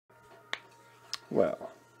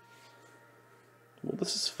Well,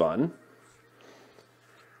 this is fun.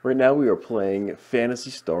 Right now we are playing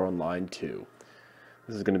Phantasy Star Online 2.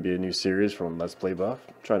 This is going to be a new series from Let's Play Buff.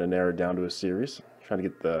 I'm trying to narrow it down to a series. Trying to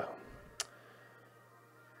get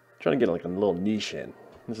like a little niche in.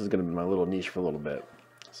 This is going to be my little niche for a little bit.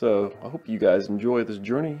 So I hope you guys enjoy this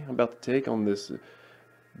journey I'm about to take on this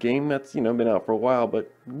game that's, been out for a while,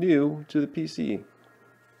 but new to the PC.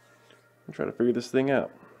 I'm trying to figure this thing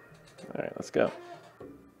out. Alright, let's go.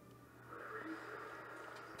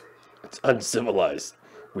 It's uncivilized.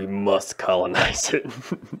 We must colonize it.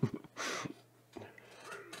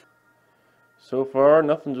 So far,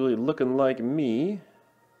 nothing's really looking like me.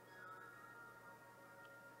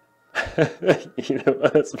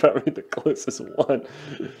 That's probably the closest one.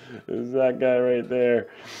 Is that guy right there.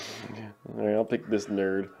 Alright, I'll pick this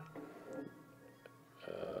nerd.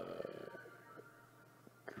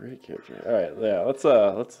 Great character. Alright, yeah, let's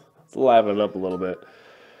liven it up a little bit.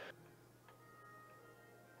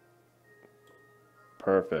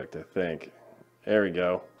 Perfect, I think. There we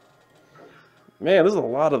go. Man, there's a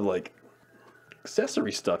lot of like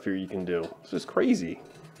accessory stuff here you can do. This is crazy.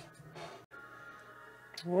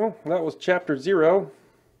 Well, that was chapter 0,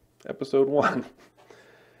 episode 1.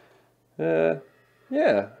 Yeah,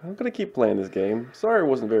 I'm gonna keep playing this game. Sorry it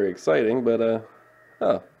wasn't very exciting, but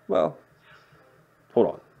oh, well. Hold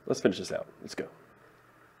on. Let's finish this out. Let's go.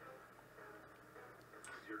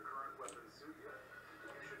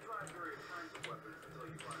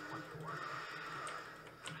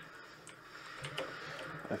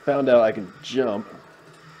 I found out I can jump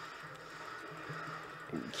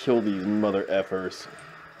and kill these mother effers.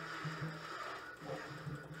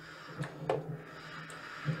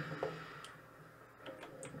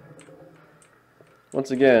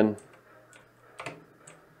 Once again,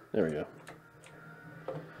 there we go.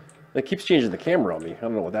 It keeps changing the camera on me. I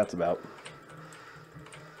don't know what that's about.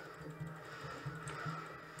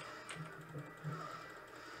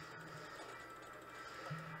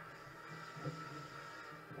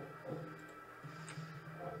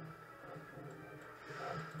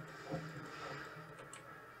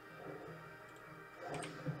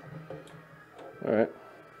 Alright.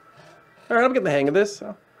 Alright, I'm getting the hang of this.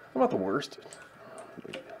 I'm not the worst.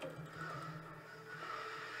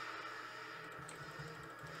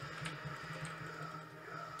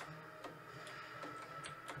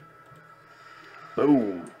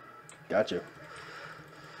 Boom. Gotcha.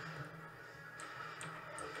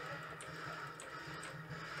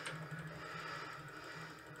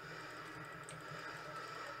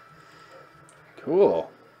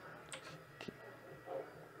 Cool.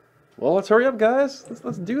 Well, let's hurry up, guys.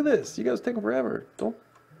 Let's do this. You guys taking forever. Don't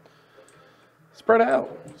spread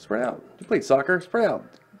out. Spread out. You played soccer. Spread out.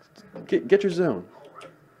 Get your zone.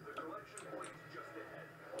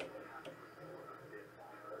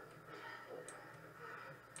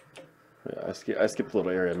 Yeah, I skipped a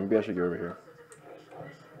little area. Maybe I should go over here.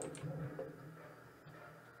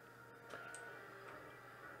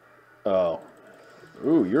 Oh.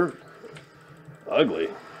 Ooh, you're ugly.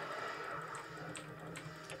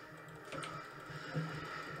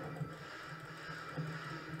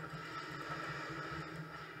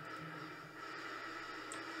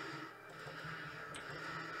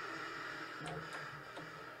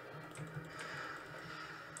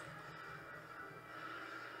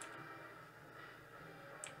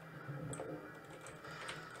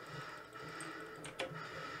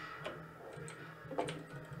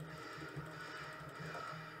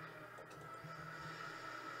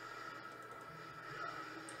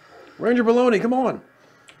 Ranger Baloney, come on!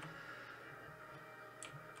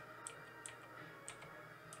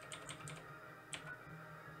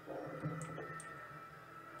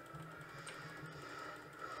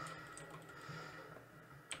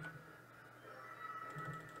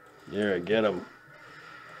 Yeah, get him.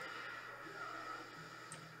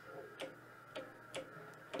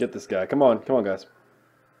 Get this guy. Come on, guys.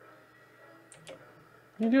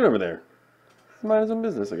 What are you doing over there? He's mind his own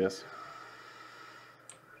business, I guess.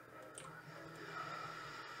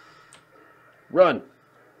 Run!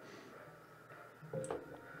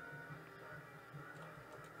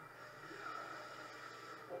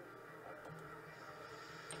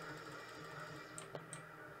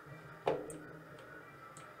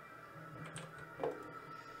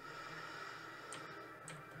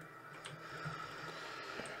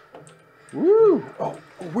 Woo! Oh,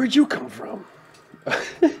 where'd you come from?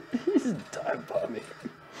 He just dive bombed me.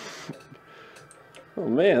 Oh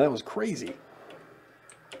man, that was crazy.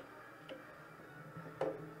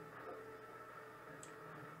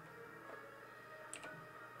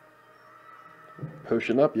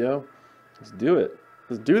 Potion up, yo. Let's do it.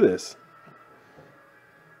 Let's do this.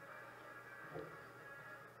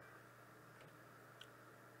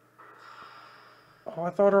 Oh, I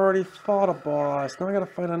thought I already fought a boss. Now I gotta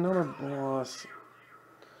fight another boss.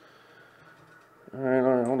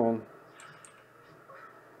 Alright, hold on.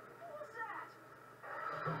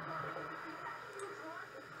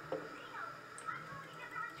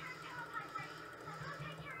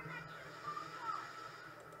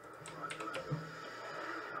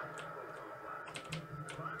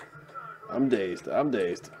 I'm dazed. I'm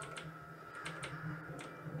dazed.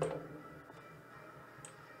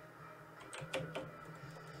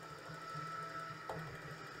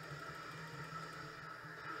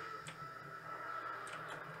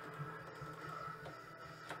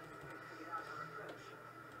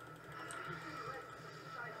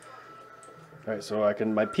 Alright, so I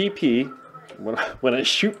can, my PP, when I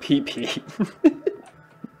shoot PP,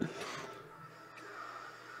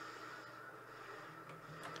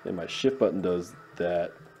 and my shift button does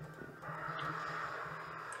that.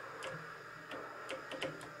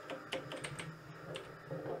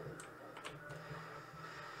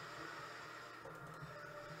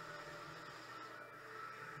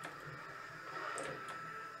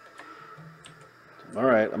 I'm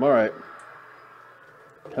alright, I'm alright.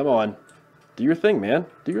 Come on. Do your thing, man.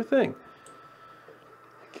 Do your thing.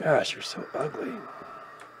 Gosh, you're so ugly.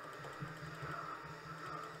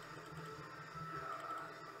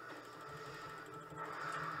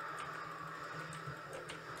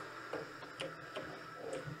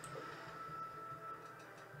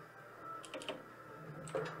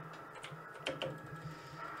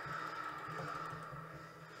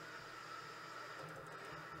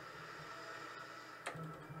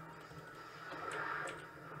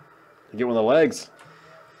 You get one of the legs.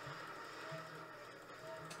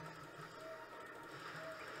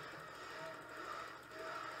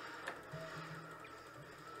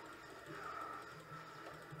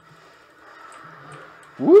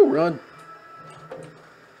 Woo, run.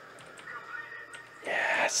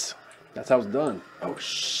 Yes. That's how it's done. Oh,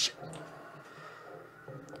 shit.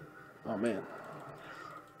 Oh, man.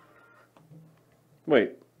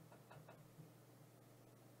 Wait.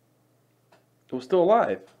 It was still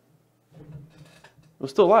alive. It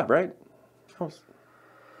was still alive, right?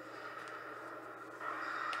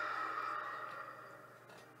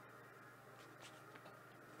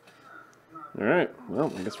 Alright,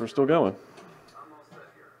 well, I guess we're still going.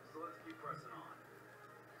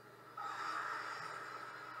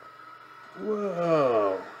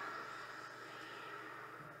 Whoa.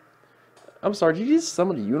 I'm sorry, did you just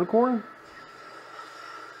summon a unicorn?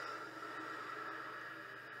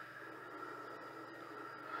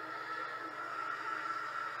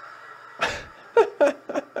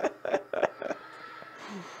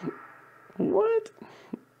 What?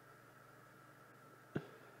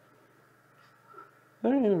 I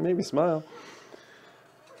mean, it made me smile.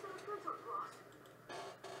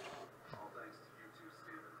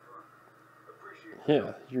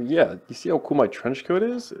 Yeah, yeah. You see how cool my trench coat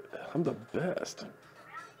is? I'm the best.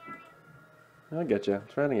 I get you.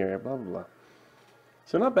 Training area, blah blah blah.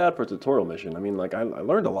 So not bad for a tutorial mission. I mean, like I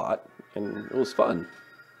learned a lot, and it was fun.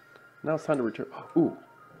 Now it's time to return. Ooh.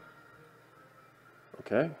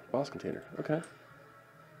 Okay, boss container. Okay.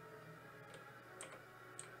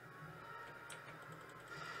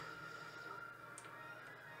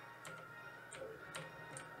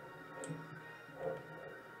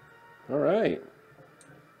 All right.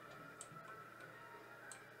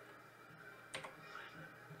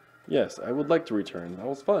 Yes, I would like to return. That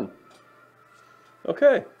was fun.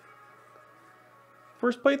 Okay.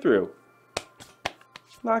 First playthrough.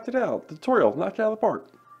 Knocked it out. The tutorial knocked it out of the park.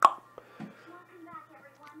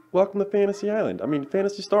 Welcome to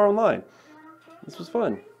Phantasy Star Online. This was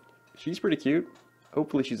fun. She's pretty cute.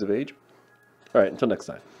 Hopefully she's of age. Alright, until next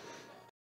time.